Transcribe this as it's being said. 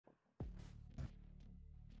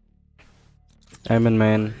Omen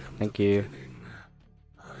main, thank you.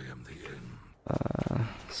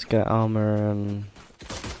 Let's get armor and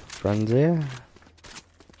frenzy.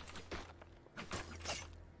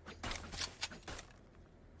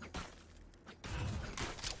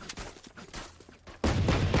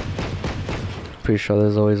 Pretty sure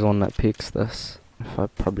there's always one that peeks this. If I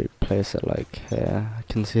probably place it like here, I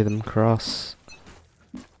can see them cross.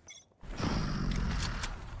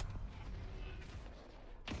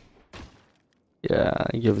 Yeah,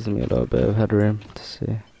 it gives me a little bit of headroom to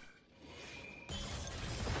see.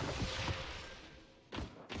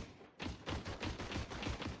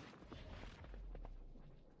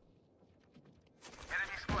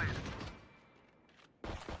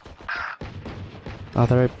 Oh,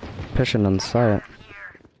 they're pushing on sight.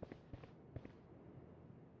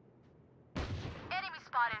 Enemy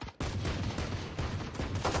spotted.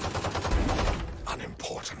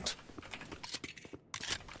 Unimportant.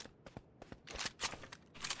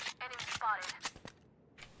 Enemy spotted.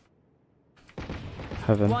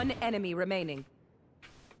 Heaven. One enemy remaining.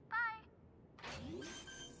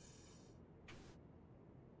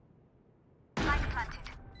 Light planted.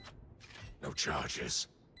 No charges.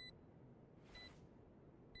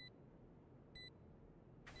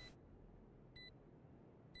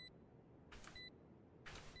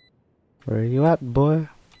 Where are you at, boy?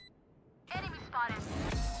 Enemy spotted.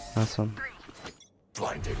 Awesome. 3.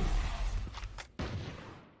 Blinding.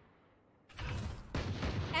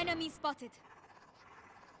 Enemy spotted.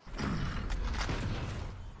 Enemy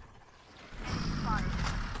spotted.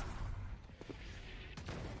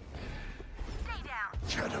 Stay down.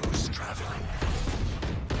 Shadows traveling.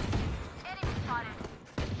 Enemy spotted.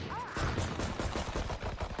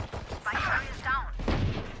 Spike is down.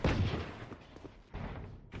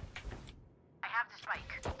 I have the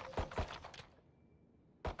spike.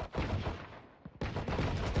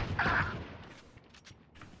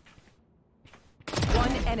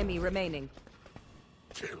 One enemy remaining.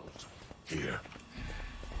 Killed. Here.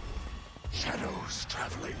 Shadows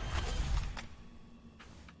traveling.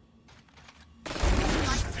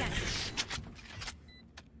 Finished.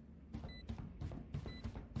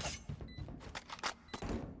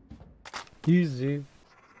 Easy.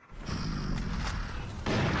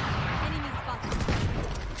 Enemy spotted.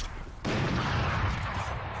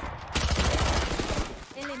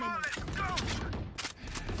 Eliminated.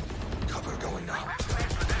 Cover going out.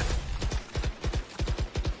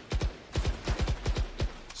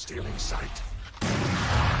 Stealing sight.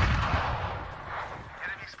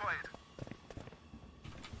 Enemy spotted.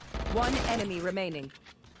 One enemy remaining.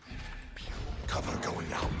 Cover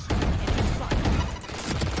going out.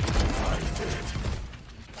 I did.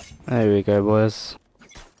 There we go, boys.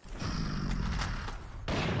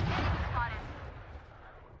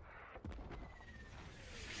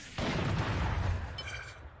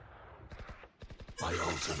 My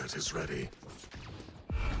ultimate is ready.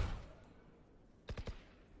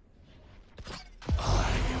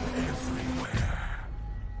 I am everywhere.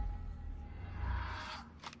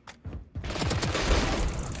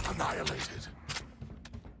 Annihilated.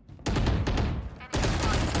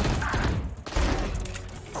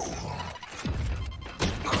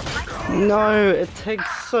 No, it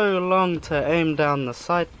takes so long to aim down the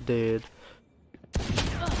sight, dude.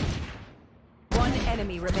 One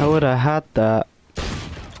enemy I remaining. would have had that.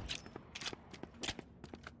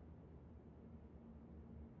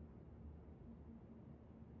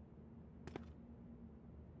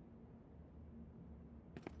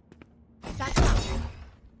 That's up.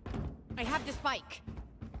 I have the spike.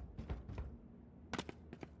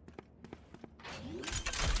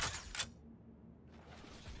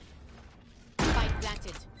 Spike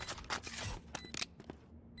planted.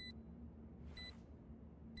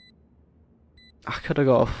 I could have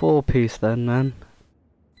got a 4-piece then, man.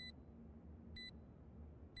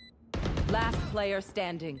 Last player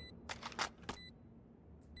standing.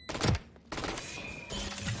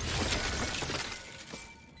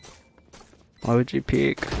 Why would you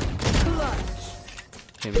peek? Clutch.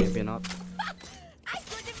 Maybe not. I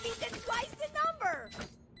could have beaten twice the number.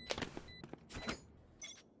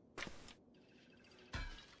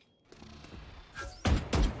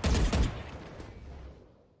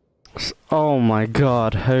 Oh my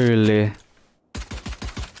god, holy.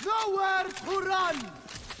 Nowhere to run!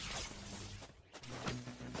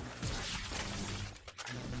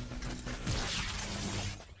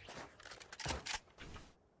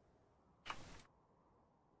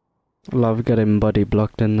 Love getting body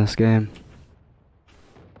blocked in this game.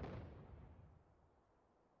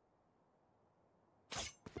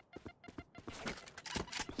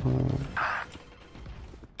 Oh.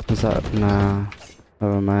 Is that? Nah.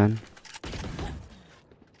 Never mind.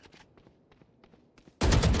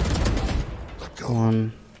 Come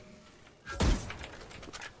on.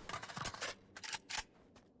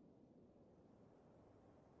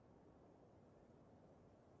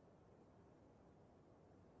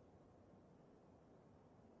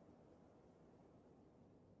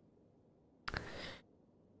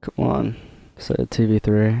 Come on. So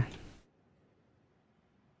TV3.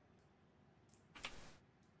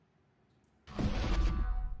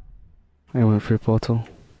 I went through portal.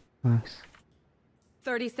 Nice.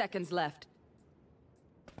 30 seconds left.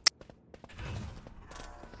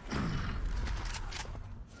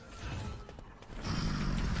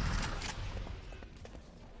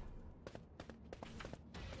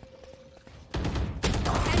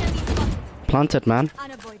 Enemy spotted. Planted, man.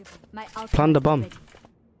 Unavoidable. My ultimate Plant the is bomb. ready.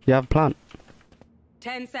 You have plant.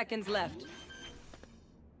 10 seconds left.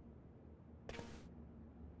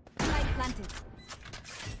 Spike planted.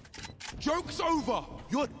 Joke's over!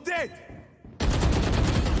 You're dead!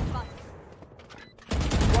 Spotted.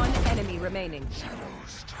 One enemy remaining.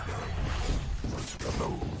 Shadows traveling. The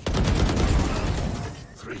move.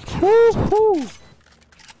 3 kills. Woohoo!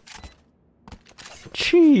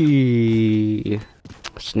 Gee.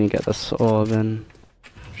 Just need to get this orb in.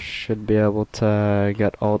 Should be able to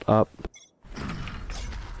get ult up.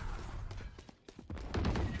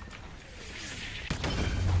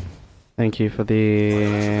 Thank you for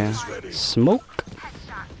the smoke.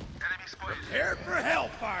 Prepare for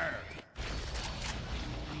hellfire!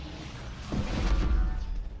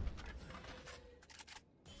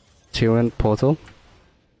 Two in portal.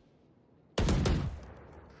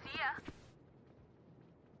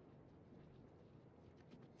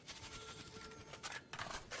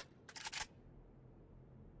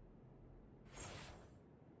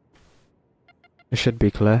 It should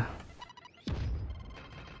be clear.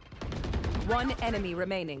 One enemy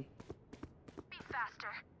remaining.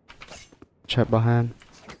 Check behind.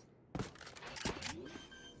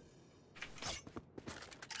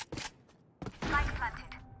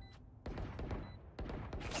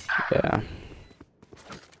 Yeah.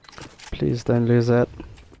 Please don't lose it.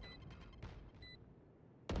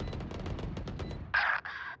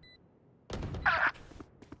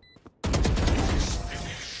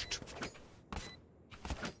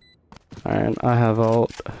 Alright, I have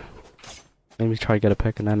ult. Maybe try to get a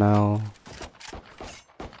pick and then I'll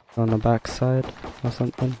on the back side or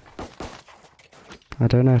something. I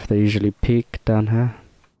don't know if they usually peek down here.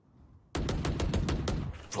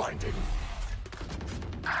 Blinding.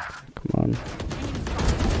 Come on.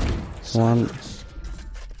 One. Silence.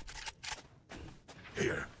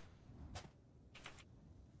 Here.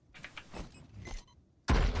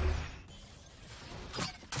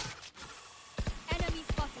 Enemy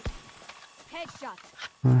spotted. Headshot.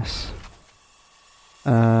 Nice.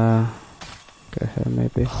 Go here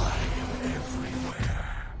maybe.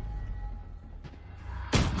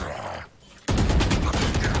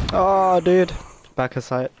 Oh, dude. Back of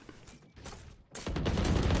sight.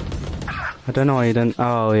 I don't know why you didn't.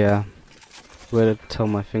 Oh, yeah. Waited till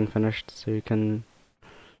my thing finished so you can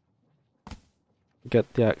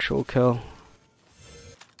get the actual kill.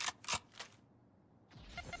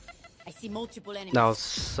 I see multiple enemies. That was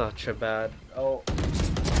such a bad. Oh.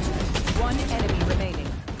 One enemy remaining.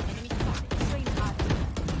 Enemy spotted. Train hard.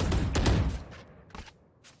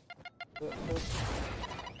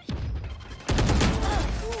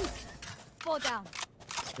 Fall down.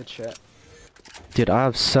 Good shit. Dude, I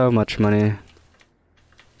have so much money.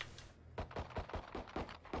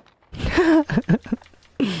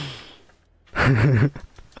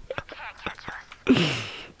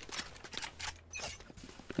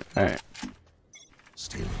 Alright.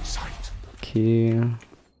 Still in sight. Key.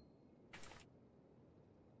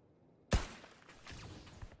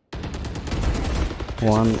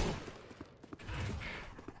 One. Enemy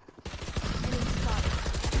spotted.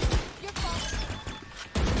 You're falling.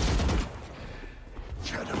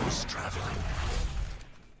 Shadows traveling.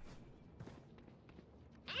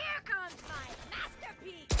 Here comes my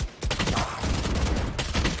masterpiece.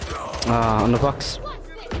 Ah, on the box.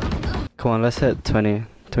 Come on, let's hit 20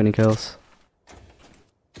 kills.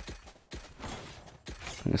 I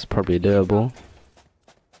think it's probably doable.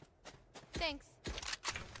 Thanks.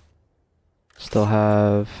 Still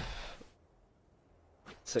have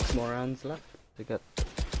 6 more rounds left to get.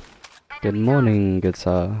 Good morning, good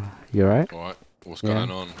sir. You alright? Alright, what's Yeah.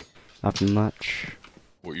 going on? Nothing much.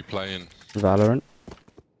 What you playing? Valorant.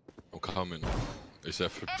 I'm coming. Is there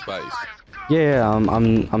for space? Yeah,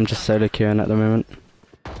 I'm just solo queuing at the moment.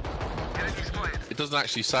 It doesn't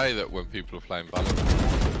actually say that when people are playing Valorant.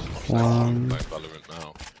 It's not saying playing Valorant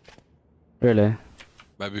now. Really?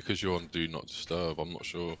 Maybe because you're on Do Not Disturb, I'm not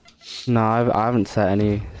sure. No, I haven't set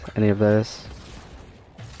any of those.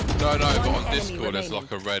 No, but on enemy Discord there's remaining.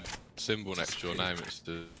 like a red symbol next to your name. It's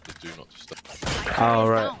the do not disturb. Oh,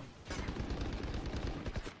 right.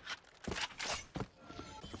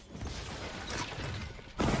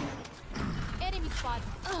 Enemy spot.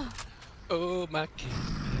 Ugh. Oh my king,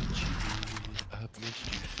 I've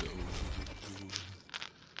missed you so.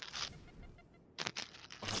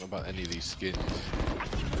 I don't know about any of these skins.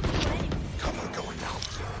 Cover going out.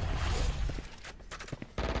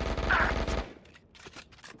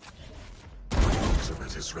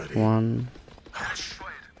 Ultimate is ready. One, Hash.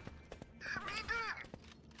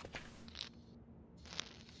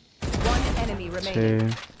 One enemy remaining.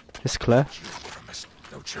 2. It's clear. Promise.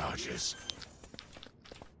 No charges.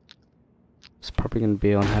 It's probably gonna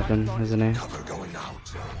be on heaven, isn't he? Cover going out.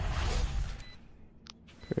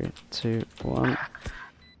 3, 2, 1.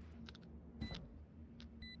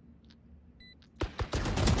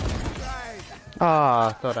 Ah,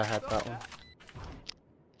 I thought I had that one.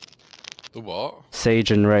 The what?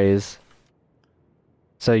 Sage and Raze.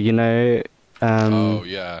 So you know, Oh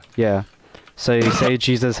yeah. yeah. So Sage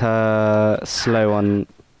uses her slow on,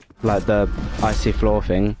 like the icy floor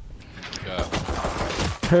thing. Yeah.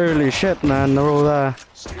 Holy shit, man! They're all there.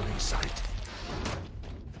 Stealing sight.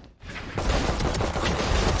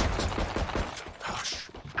 Hush.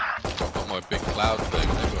 I've got my big cloud thing.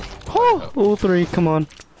 Oh, all 3. Come on.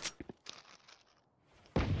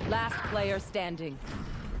 Last player standing.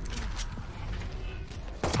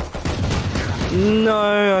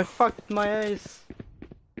 No, I fucked my ace.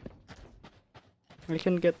 I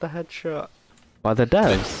can get the headshot. By the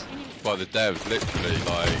devs. By the devs, literally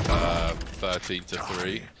like 13 to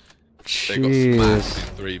 3. They got Jeez. smashed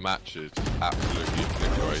in 3 matches. Absolutely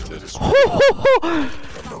obliterated.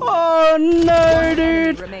 Oh no,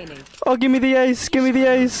 dude! Remaining. Oh, give me the ace! Give me the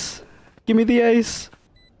ace! Give me the ace!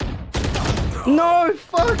 No,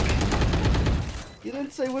 fuck! You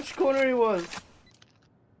didn't say which corner he was.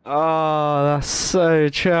 Oh, that's so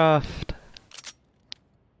chuffed.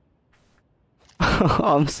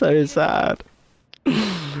 I'm so sad.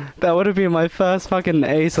 That would have been my first fucking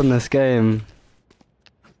ace on this game.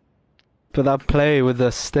 But that play with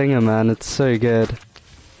the stinger, man, it's so good.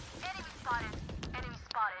 Enemy spotted. Enemy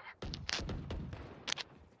spotted.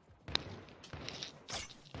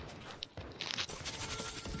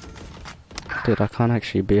 Dude, I can't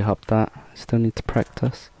actually B-hop that. I still need to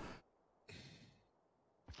practice.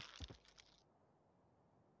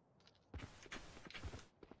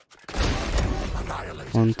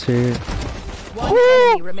 Annihilated. 1, 2. One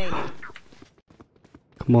enemy remaining.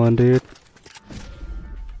 Come on, dude.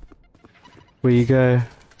 Where you go?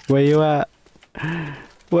 Where you at?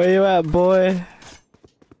 Where you at, boy?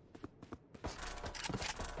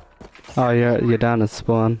 Oh, you're down at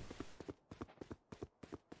spawn.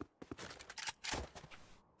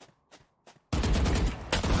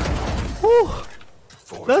 Woo!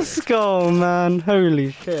 Let's go, man.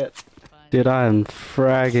 Holy shit. Dude, I am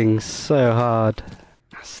fragging so hard.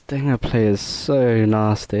 Stinger play is so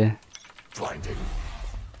nasty. Blinding.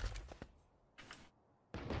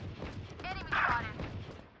 Enemy spotted.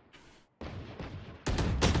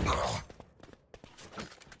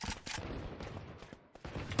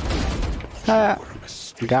 Ah, What a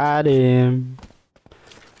mistake. got him.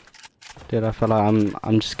 Dude, I feel like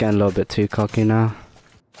I'm just getting a little bit too cocky now.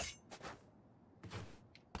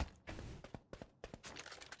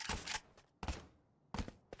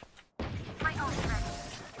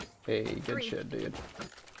 Hey, good shit, dude.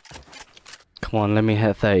 Come on, let me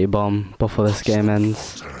hit 30 bomb before this game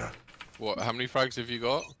ends. What? How many frags have you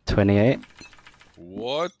got? 28.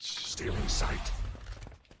 What? Stealing sight.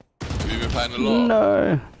 Have you been playing a lot?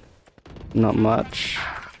 No, not much.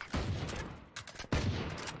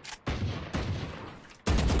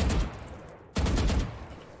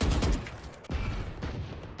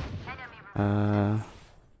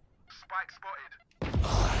 Spike spotted. I'm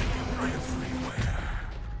everywhere.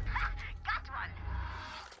 Got one.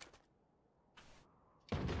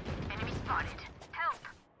 Enemy spotted. Help.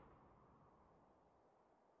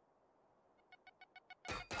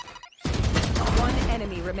 One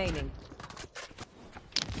enemy remaining.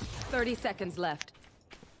 30 seconds left.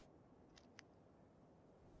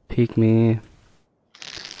 Peek me.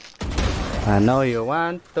 I know you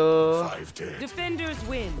want to. 5 dead. Defenders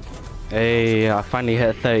win. Hey, I finally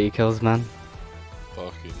hit 30 kills, man.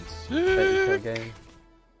 Fucking 30 kill sick. game.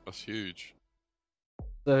 That's huge.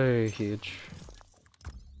 So huge.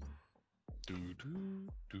 Doo-doo.